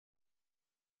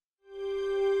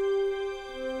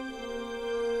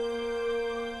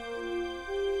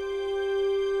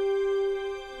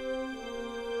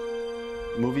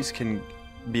Movies can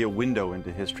be a window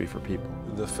into history for people.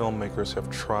 The filmmakers have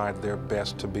tried their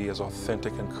best to be as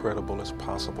authentic and credible as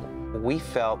possible. We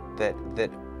felt that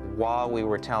while we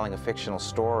were telling a fictional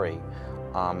story,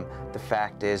 the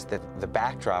fact is that the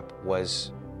backdrop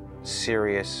was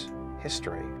serious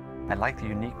history. I like the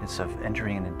uniqueness of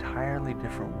entering an entirely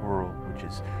different world,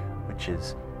 which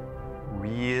is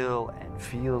real and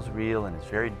feels real and is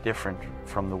very different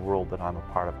from the world that I'm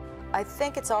a part of. I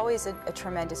think it's always a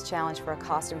tremendous challenge for a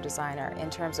costume designer in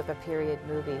terms of a period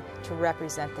movie to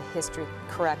represent the history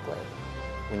correctly.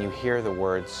 When you hear the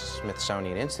words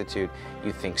Smithsonian Institute,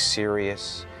 you think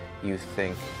serious, you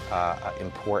think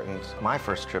important. My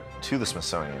first trip to the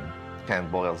Smithsonian kind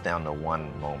of boils down to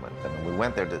one moment. I mean, we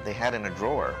went there, they had in a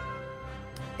drawer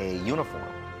a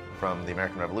uniform from the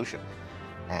American Revolution.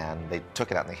 And they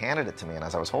took it out and they handed it to me, and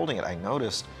as I was holding it, I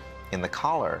noticed in the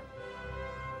collar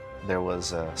there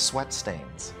was sweat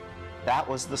stains. That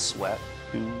was the sweat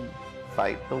to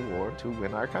fight the war to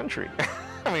win our country.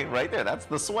 I mean, right there, that's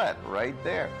the sweat right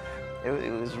there.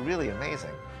 It was really amazing.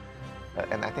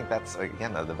 And I think that's,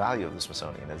 again, the value of the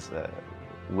Smithsonian is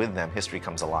with them, history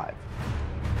comes alive.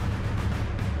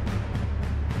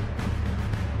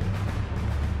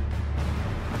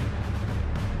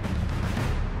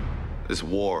 This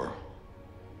war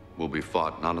will be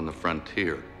fought not on the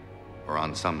frontier or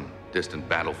on some distant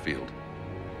battlefield,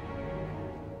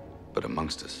 but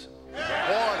amongst us.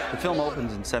 The film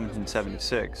opens in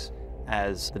 1776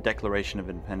 as the Declaration of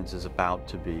Independence is about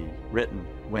to be written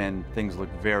when things look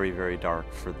very, very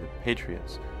dark for the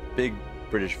Patriots. Big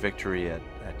British victory at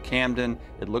Camden.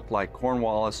 It looked like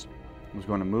Cornwallis was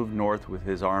going to move north with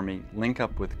his army, link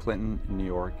up with Clinton in New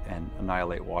York, and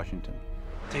annihilate Washington.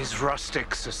 These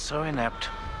rustics are so inept.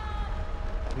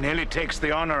 Nearly takes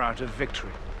the honor out of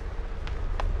victory.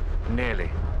 Nearly.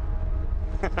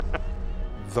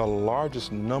 The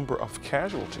largest number of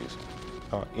casualties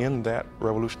in that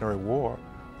Revolutionary War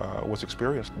was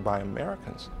experienced by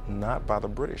Americans, not by the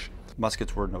British.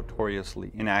 Muskets were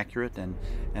notoriously inaccurate,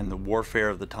 and the warfare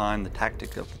of the time, the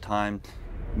tactic of the time,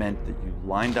 meant that you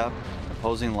lined up in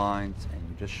opposing lines and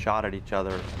you just shot at each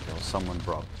other until someone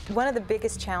broke. One of the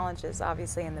biggest challenges,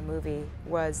 obviously, in the movie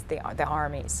was the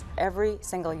armies. Every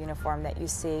single uniform that you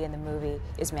see in the movie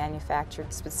is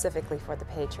manufactured specifically for the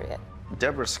Patriot.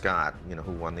 Deborah Scott,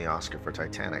 who won the Oscar for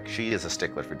Titanic, she is a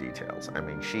stickler for details. I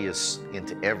mean, she is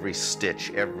into every stitch,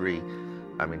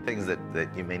 things that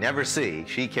you may never see,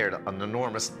 she cared an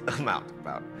enormous amount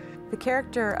about. The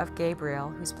character of Gabriel,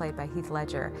 who's played by Heath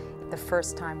Ledger, the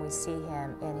first time we see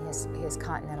him in his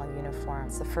Continental uniform,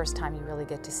 it's the first time you really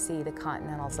get to see the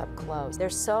Continentals up close.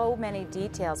 There's so many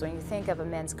details when you think of a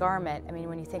men's garment. I mean,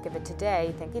 when you think of it today,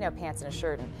 you think, pants and a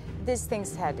shirt. And these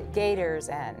things had gaiters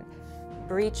and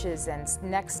breeches and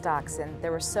neck stocks, and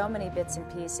there were so many bits and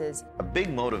pieces. A big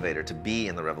motivator to be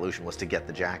in the Revolution was to get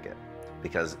the jacket,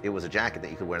 because it was a jacket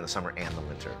that you could wear in the summer and the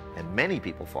winter. And many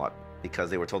people fought because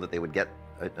they were told that they would get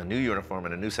a new uniform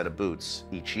and a new set of boots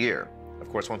each year. Of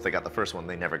course, once they got the first one,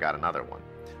 they never got another one.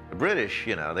 The British,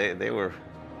 they were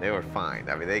fine.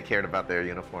 I mean, they cared about their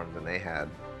uniforms, and they had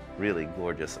really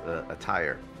gorgeous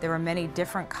attire. There were many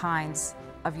different kinds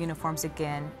of uniforms,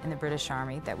 again, in the British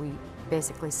Army that we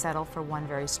basically settled for one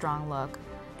very strong look.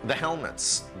 The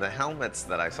helmets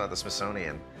that I saw at the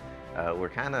Smithsonian were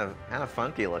kind of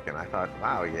funky looking. I thought,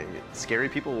 wow, scary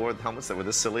people wore helmets that were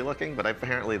this silly looking, but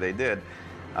apparently they did.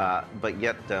 But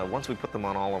yet, once we put them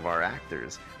on all of our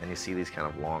actors, and you see these kind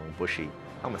of long, bushy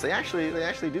helmets, they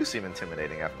actually do seem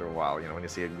intimidating after a while, when you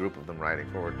see a group of them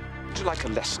riding forward. Would you like a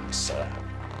lesson, sir,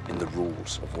 in the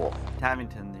rules of war?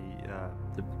 Tavington,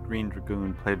 the Green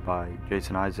Dragoon, played by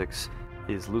Jason Isaacs,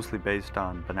 is loosely based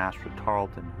on Banastra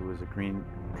Tarleton, who was a Green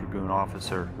Dragoon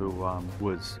officer who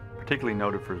was particularly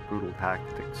noted for his brutal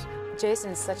tactics.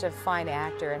 Jason is such a fine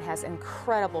actor and has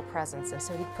incredible presence, and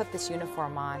so he put this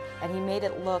uniform on, and he made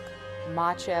it look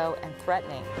macho and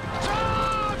threatening.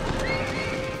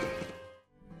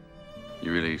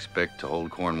 You really expect to hold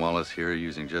Cornwallis here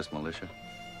using just militia?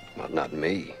 Well, not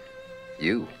me.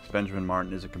 You. Benjamin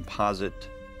Martin is a composite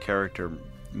character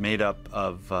made up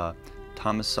of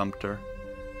Thomas Sumter,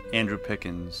 Andrew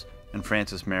Pickens, and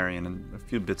Francis Marion, and a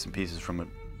few bits and pieces from a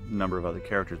number of other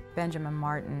characters. Benjamin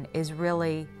Martin is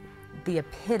really the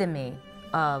epitome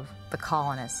of the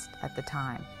colonist at the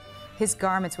time. His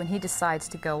garments, when he decides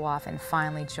to go off and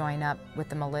finally join up with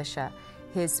the militia,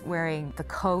 he's wearing the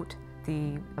coat,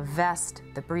 the vest,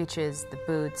 the breeches, the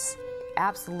boots,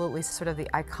 absolutely sort of the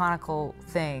iconical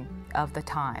thing of the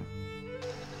time.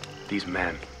 These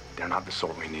men, they're not the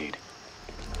sort we need.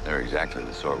 They're exactly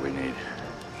the sort we need.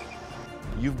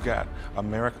 You've got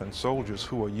American soldiers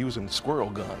who are using squirrel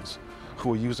guns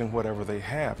who are using whatever they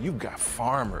have. You've got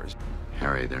farmers.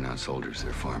 Harry, they're not soldiers,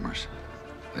 they're farmers.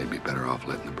 They'd be better off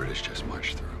letting the British just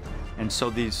march through. And so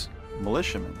these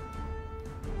militiamen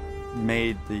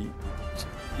made the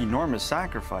enormous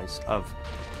sacrifice of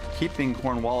keeping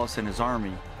Cornwallis and his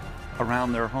army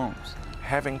around their homes.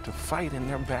 Having to fight in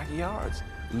their backyards,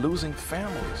 losing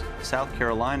families. South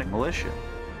Carolina militia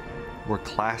were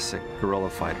classic guerrilla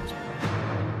fighters.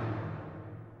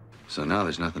 So now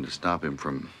there's nothing to stop him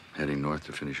from heading north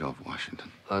to finish off Washington.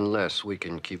 Unless we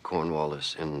can keep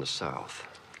Cornwallis in the south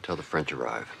till the French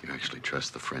arrive. You actually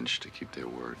trust the French to keep their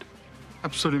word?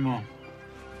 Absolument.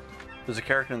 There's a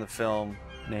character in the film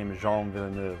named Jean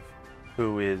Villeneuve,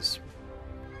 who is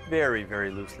very,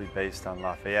 very loosely based on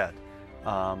Lafayette.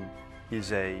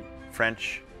 He's a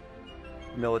French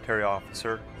military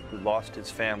officer who lost his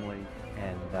family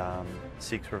and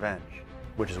seeks revenge,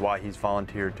 which is why he's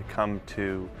volunteered to come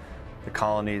to the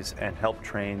colonies and help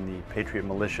train the Patriot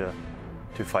militia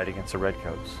to fight against the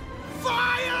Redcoats.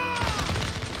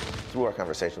 Through our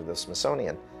conversation with the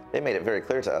Smithsonian, they made it very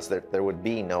clear to us that there would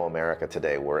be no America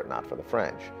today were it not for the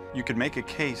French. You could make a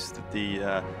case that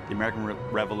the American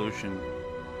Revolution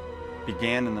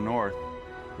began in the North,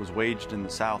 was waged in the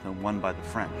South, and won by the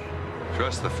French.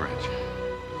 Trust the French.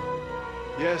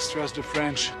 Yes, trust the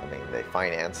French. I mean, they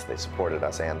financed, they supported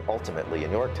us, and ultimately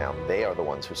in Yorktown, they are the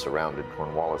ones who surrounded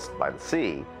Cornwallis by the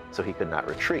sea so he could not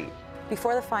retreat.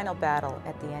 Before the final battle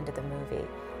at the end of the movie,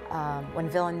 when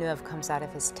Villeneuve comes out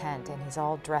of his tent and he's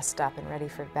all dressed up and ready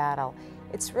for battle,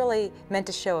 it's really meant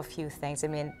to show a few things. I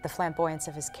mean, the flamboyance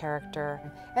of his character.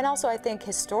 And also, I think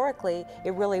historically,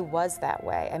 it really was that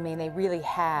way. I mean, they really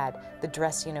had the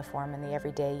dress uniform and the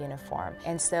everyday uniform.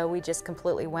 And so we just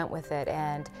completely went with it,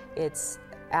 and it's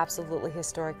absolutely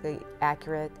historically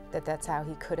accurate that that's how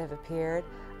he could have appeared.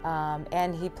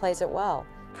 And he plays it well.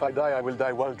 If I die, I will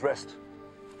die well dressed.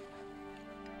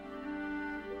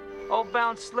 All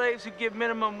bound slaves who give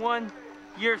minimum 1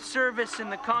 year service in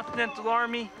the Continental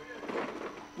Army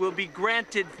will be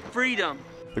granted freedom.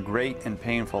 The great and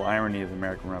painful irony of the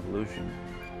American Revolution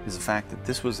is the fact that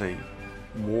this was a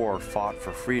war fought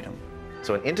for freedom.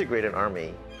 So an integrated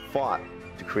army fought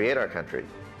to create our country,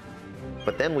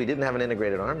 but then we didn't have an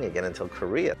integrated army again until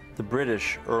Korea. The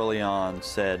British early on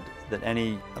said that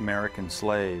any American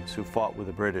slaves who fought with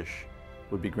the British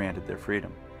would be granted their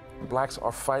freedom. Blacks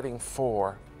are fighting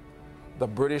for the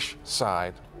British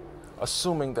side,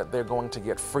 assuming that they're going to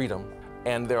get freedom,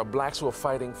 and there are blacks who are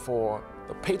fighting for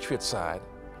the Patriot side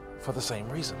for the same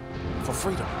reason, for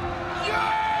freedom.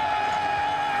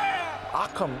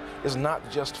 Occam is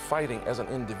not just fighting as an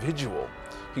individual,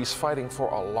 he's fighting for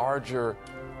a larger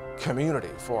community,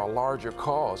 for a larger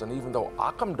cause. And even though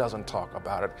Occam doesn't talk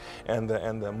about it, and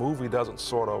the movie doesn't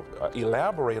sort of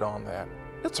elaborate on that,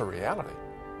 it's a reality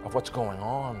of what's going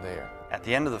on there. At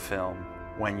the end of the film,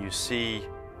 when you see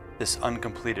this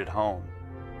uncompleted home,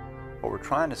 what we're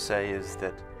trying to say is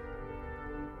that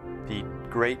the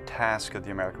great task of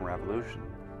the American Revolution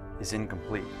is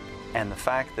incomplete. And the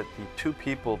fact that the two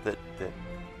people that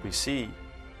we see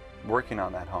working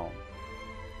on that home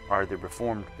are the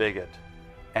reformed bigot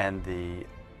and the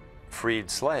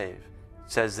freed slave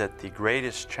says that the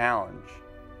greatest challenge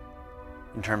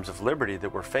in terms of liberty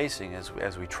that we're facing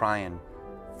as we try and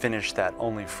finish that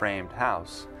only framed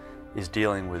house is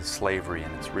dealing with slavery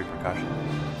and its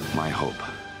repercussions. My hope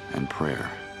and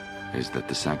prayer is that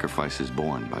the sacrifices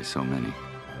borne by so many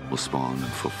will spawn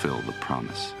and fulfill the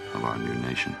promise of our new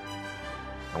nation.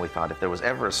 And we thought if there was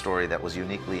ever a story that was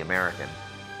uniquely American,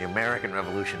 the American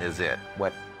Revolution is it.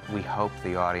 What we hope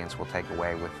the audience will take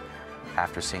away with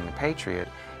after seeing The Patriot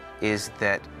is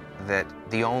that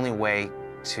the only way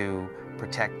to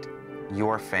protect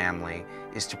your family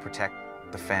is to protect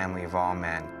the family of all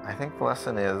men. I think the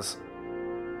lesson is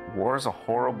war is a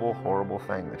horrible, horrible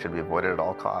thing that should be avoided at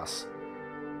all costs.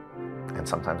 And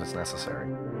sometimes it's necessary.